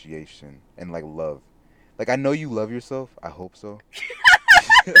appreciation and like love. Like I know you love yourself. I hope so.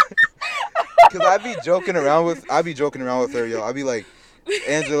 Cause I be joking around with her, yo. I be like,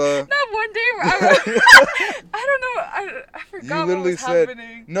 Angela. Not one day where I don't know. I forgot what was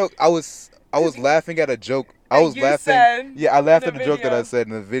happening. No, I was laughing at a joke. I laughed at a joke that I said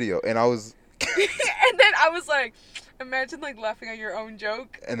in the video, and I was. And then I was like, imagine like laughing at your own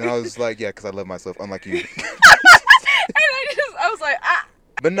joke. And then I was like, yeah, because I love myself, unlike you. And I was like, ah.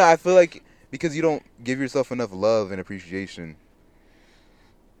 But no, I feel like because you don't give yourself enough love and appreciation,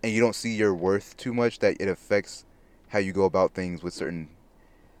 and you don't see your worth too much, that it affects how you go about things with certain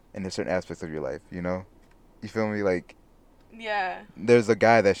aspects of your life. You know, you feel me? Like, yeah. There's a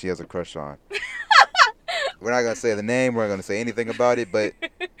guy that she has a crush on. We're not gonna say the name. We're not gonna say anything about it. But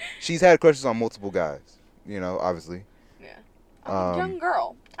she's had crushes on multiple guys. You know, obviously. Yeah. I'm a young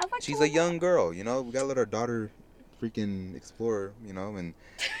girl. She's a young girl. You know, we gotta let our daughter freaking explore. You know, and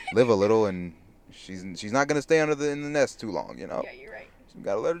live a little. And she's not gonna stay in the nest too long. You know. Yeah, you're right. So we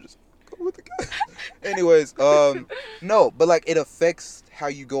gotta let her just go with the guy. Anyways, no, but like it affects how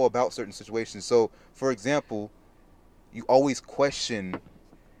you go about certain situations. So, for example, you always question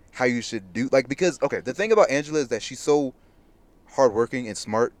how you should do, like, because, okay, the thing about Angela is that she's so hardworking and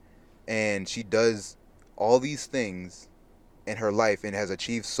smart, and she does all these things in her life and has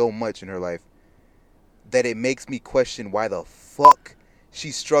achieved so much in her life that it makes me question why the fuck she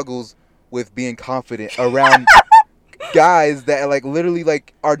struggles with being confident around guys that like literally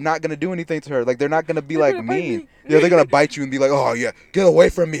like are not gonna do anything to her. Like they're not gonna be like mean. Yeah, they're gonna bite you and be like, oh yeah, get away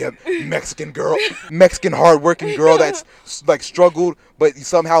from me, Mexican girl, Mexican hardworking girl that's like struggled but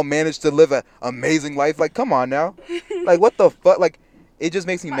somehow managed to live an amazing life. Like, come on now, like what the fuck? Like, it just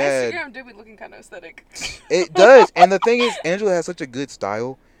makes me mad. My Instagram do be looking kind of aesthetic. It does, and the thing is, Angela has such a good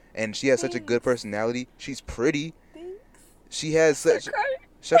style, and she has such a good personality. She's pretty. Thanks. She has such.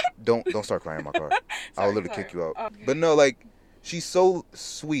 Don't start crying in my car. I'll literally kick you out. Oh. But no, like, she's so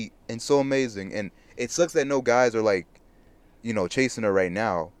sweet and so amazing, and it sucks that no guys are like, you know, chasing her right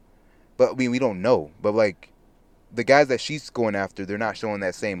now. But I mean, we don't know. But like, the guys that she's going after, they're not showing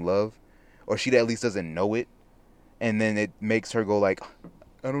that same love, or she at least doesn't know it, and then it makes her go like,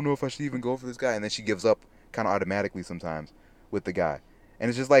 I don't know if I should even go for this guy, and then she gives up kind of automatically sometimes with the guy, and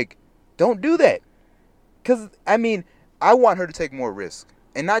it's just like, don't do that, cause I mean, I want her to take more risk.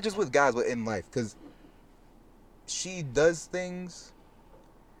 And not just with guys, but in life. Because she does things,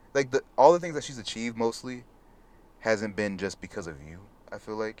 like all the things that she's achieved mostly hasn't been just because of you, I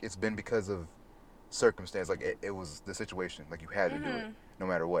feel like. It's been because of circumstance. Like, it was the situation. Like, you had to do it, no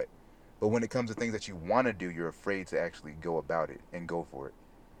matter what. But when it comes to things that you want to do, you're afraid to actually go about it and go for it.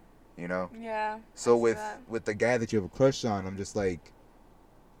 You know? Yeah. So with the guy that you have a crush on, I'm just like,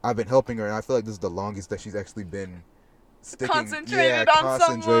 I've been helping her, and I feel like this is the longest that she's actually been concentrated on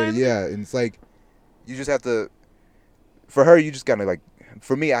someone. Yeah, and it's like you just have to. For her, you just gotta like.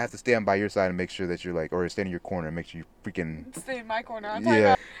 For me, I have to stand by your side and make sure that you're like, or stand in your corner and make sure you freaking stay in my corner.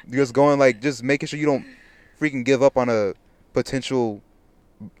 Yeah, just going like, just making sure you don't freaking give up on a potential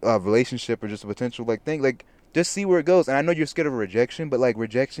relationship or just a potential like thing. Like, just see where it goes. And I know you're scared of rejection, but like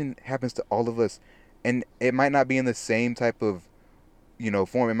rejection happens to all of us, and it might not be in the same type of, you know,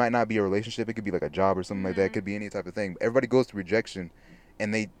 form. It might not be a relationship. It could be like a job or something like that. It could be any type of thing. Everybody goes through rejection,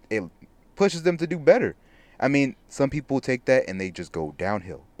 and it pushes them to do better. I mean, some people take that and they just go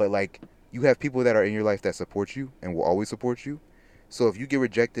downhill. But like, you have people that are in your life that support you and will always support you. So if you get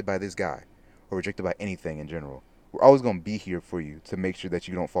rejected by this guy or rejected by anything in general, we're always gonna be here for you to make sure that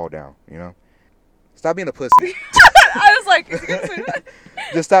you don't fall down. You know, stop being a pussy. I was like, is he gonna say that?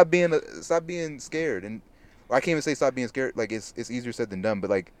 Just stop being scared. And I can't even say stop being scared. Like, it's easier said than done. But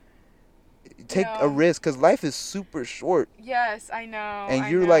like, take a risk, because life is super short. Yes, I know.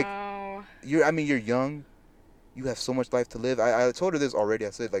 And you're young. You have so much life to live. I told her this already.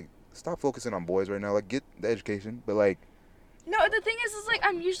 I said, like, stop focusing on boys right now. Like, get the education. But like, no, the thing is like,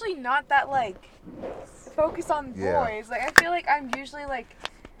 I'm usually not that like focused on boys. Like, I feel like I'm usually like,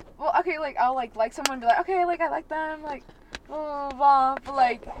 well, okay, like I'll like someone and be like, okay, like I like them, like blah blah blah. But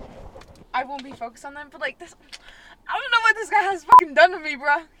like, I won't be focused on them. But like this, I don't know what this guy has fucking done to me,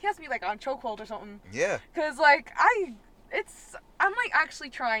 bruh. He has to be like on chokehold or something. Yeah. Cause like I'm like actually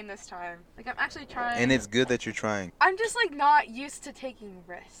trying this time. Like I'm actually trying. And it's good that you're trying. I'm just like not used to taking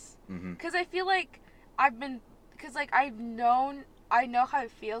risks. Mm-hmm. Cause I feel like I know how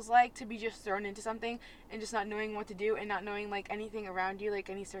it feels like to be just thrown into something and just not knowing what to do and not knowing like anything around you, like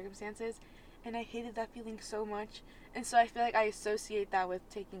any circumstances. And I hated that feeling so much. And so I feel like I associate that with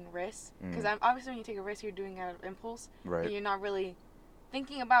taking risks. Because obviously when you take a risk, you're doing it out of impulse. Right. And you're not really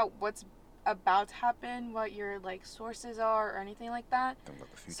thinking about what's about to happen, what your like sources are or anything like that. About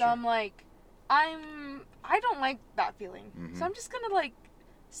the future. So I'm like, I don't like that feeling. Mm-hmm. So I'm just gonna like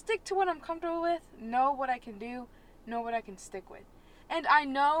stick to what I'm comfortable with, know what I can do, know what I can stick with. And I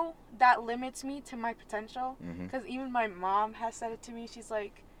know that limits me to my potential. Because even my mom has said it to me. She's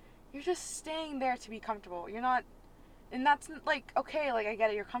like, you're just staying there to be comfortable. You're not, and that's like, okay, like I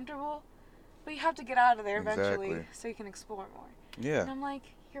get it, you're comfortable, but you have to get out of there eventually so you can explore more. Yeah. And I'm like,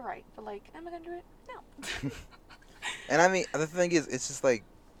 you're right, but like, am I gonna do it? No. And I mean, the thing is, it's just like,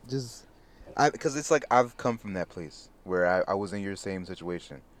 because it's like I've come from that place where I was in your same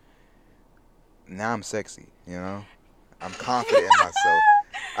situation. Now I'm sexy, you know? I'm confident in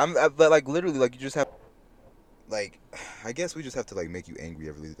myself. But like literally, like you just have, like, I guess we just have to like make you angry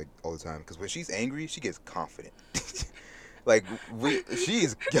all the time. Because when she's angry, she gets confident. Like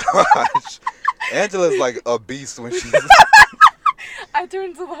she's gosh, Angela's like a beast when she's. I turn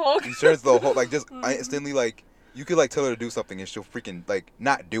into the Hulk. She turns the whole like just instantly like you could like tell her to do something and she'll freaking like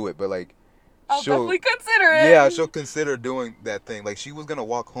not do it, but like I'll definitely consider it. Yeah, she'll consider doing that thing. Like she was gonna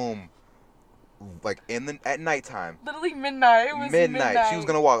walk home. Like at nighttime. Literally midnight. It was midnight. She was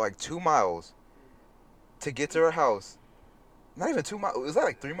gonna walk like 2 miles to get to her house. Not even 2 miles. Was that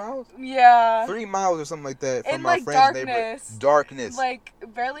like 3 miles? Yeah. 3 miles or something like that from in my like friend's neighborhood. Darkness. Like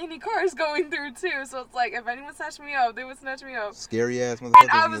barely any cars going through too. So it's like if anyone snatched me up, they would snatch me up. Scary ass motherfuckers. And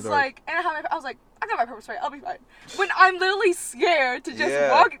I was like, I was like, I got my purpose right. I'll be fine. When I'm literally scared to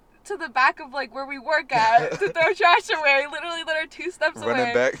just walk to the back of like where we work at to throw trash away, literally 2 steps running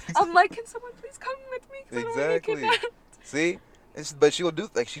away. Back. I'm like, can someone please come with me? Exactly. See, but she'll do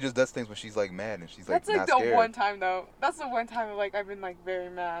like she just does things when she's like mad and she's like. That's like not the scared. one time though. That's the one time like I've been like very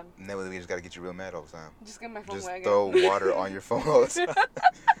mad. And then we just gotta get you real mad all the time. Just get my phone just wagging. throw water on your phone all the time.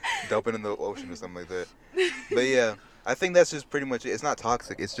 Dump it in the ocean or something like that. But yeah, I think that's just pretty much it. It's not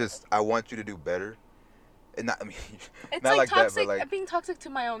toxic. It's just I want you to do better. And not, I mean, it's not like toxic, that, but like being toxic to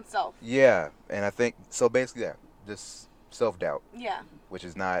my own self. Yeah, and I think so. Basically, just self-doubt. Yeah. Which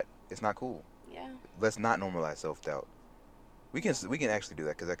is not. It's not cool. Yeah. Let's not normalize self-doubt. We can actually do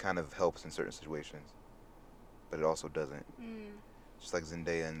that because that kind of helps in certain situations, but it also doesn't. Just like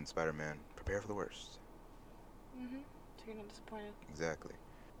Zendaya and Spider-Man, prepare for the worst. So you're not disappointed. Exactly.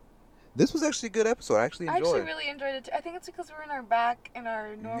 This was actually a good episode. I actually enjoyed. I actually really enjoyed it too. I think it's because we're in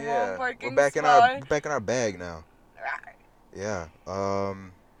our normal parking we're back spot. in our bag now. Yeah. Yeah.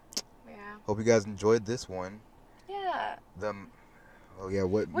 Hope you guys enjoyed this one. Yeah. Oh yeah,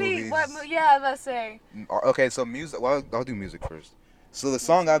 what Wait, movies? yeah, let's say. Okay, so music. Well, I'll do music first. So the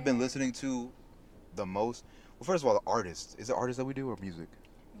song I've been listening to the most. Well, first of all, the artist. Is it artist that we do or music?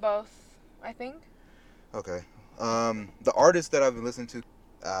 Both, I think. Okay. The artist that I've been listening to,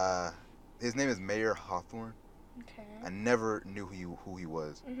 his name is Mayer Hawthorne. Okay. I never knew who he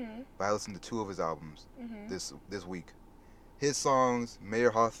was, but I listened to 2 of his albums this week. His songs, Mayer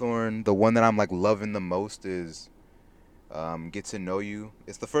Hawthorne. The one that I'm like loving the most is "Get to Know You."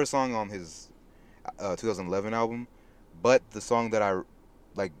 It's the first song on his 2011 album, but the song that I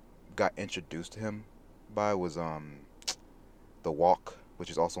like got introduced to him by was "The Walk," which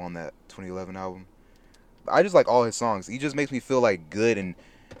is also on that 2011 album. I just like all his songs. He just makes me feel like good and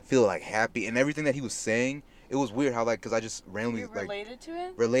feel like happy, and everything that he was saying. It was weird how because I just randomly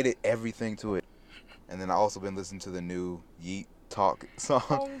related everything to it. And then I also been listening to the new Yeet Talk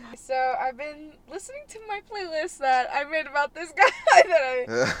song. So I've been listening to my playlist that I made about this guy that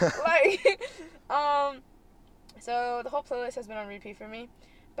I like. So the whole playlist has been on repeat for me,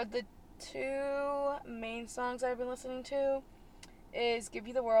 but the 2 main songs I've been listening to is "Give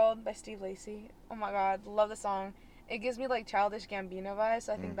You the World" by Steve Lacy. Oh my god, love the song. It gives me like Childish Gambino vibes,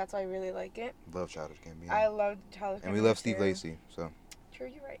 so I think that's why I really like it. Love Childish Gambino. I love Childish Gambino. And we love Steve Lacy, so. True,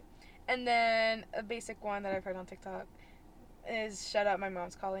 you're right. And then a basic one that I've heard on TikTok is "Shut Up, My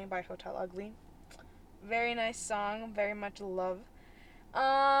Mom's Calling" by Hotel Ugly. Very nice song, very much love.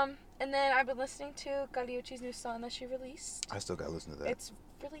 And then I've been listening to Caliucci's new song that she released. I still gotta listen to that. It's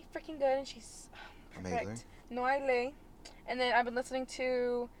really freaking good, and she's perfect. Amazing. No Hay Ley. And then I've been listening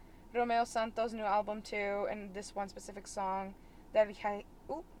to Romeo Santos' new album too, and this one specific song that he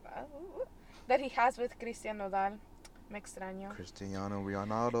has with Christian Nodal. Mextraño. Cristiano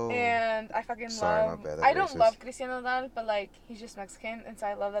Ronaldo. And I fucking Sorry, love. my bad, that's I don't racist. love Cristiano Ronaldo, but like he's just Mexican, and so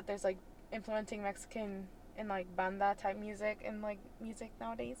I love that there's like implementing Mexican in like banda type music and like music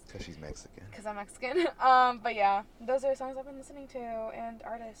nowadays. Because she's Mexican. Because I'm Mexican. But yeah, those are songs I've been listening to and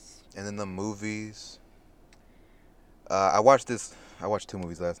artists. And then the movies. I watched 2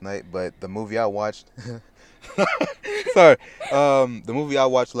 movies last night, but the movie I watched. Sorry. The movie I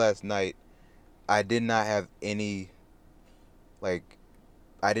watched last night, I did not have any. Like,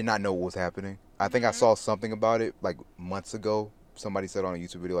 I did not know what was happening. I think I saw something about it like months ago. Somebody said on a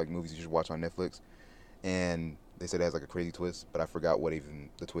YouTube video like movies you should watch on Netflix, and they said it has like a crazy twist, but I forgot what even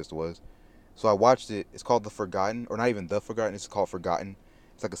the twist was. So I watched it. It's called The Forgotten, or not even The Forgotten. It's called Forgotten.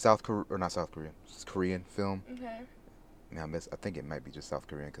 It's like a not South Korean. It's a Korean film. Okay. I think it might be just South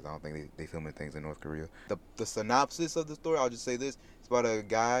Korean because I don't think they filming things in North Korea. The synopsis of the story, I'll just say this. It's about a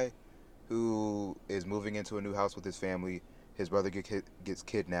guy who is moving into a new house with his family. His brother gets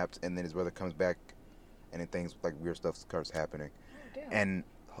kidnapped, and then his brother comes back, and then things like weird stuff starts happening. Oh, damn. And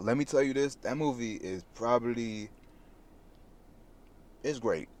let me tell you this, that movie is probably... It's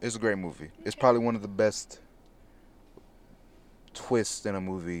great. It's a great movie. Okay. It's probably one of the best twists in a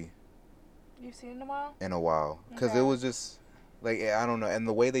movie You've seen it in a while? In a while. Because it was just, like, I don't know. And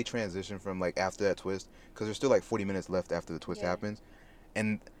the way they transition from, like, after that twist, because there's still, like, 40 minutes left after the twist happens.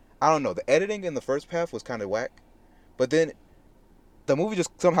 And, I don't know, the editing in the first half was kind of whack. But then, the movie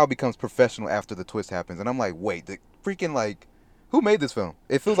just somehow becomes professional after the twist happens. And I'm like, wait, the freaking, like, who made this film?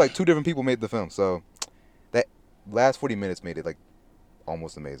 It feels like 2 different people made the film. So, that last 40 minutes made it, like,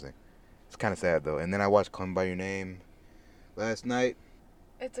 almost amazing. It's kind of sad, though. And then I watched Call Me By Your Name last night.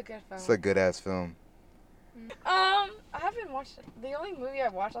 It's a good film. It's a good-ass film. I haven't watched it. The only movie I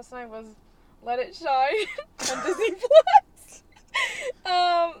watched last night was Let It Shine on Disney Plus.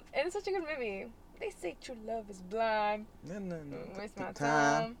 And it's such a good movie. They say true love is blind. No. Waste my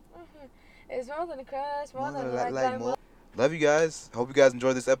time. It's more than a crush, more than a like more. Love you guys. Hope you guys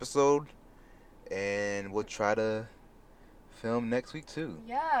enjoyed this episode. And we'll try to film next week too.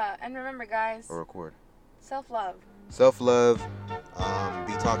 Yeah, and remember guys. Or record. Self-love. Self-love.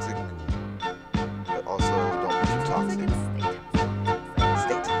 Be toxic. But also don't be too toxic.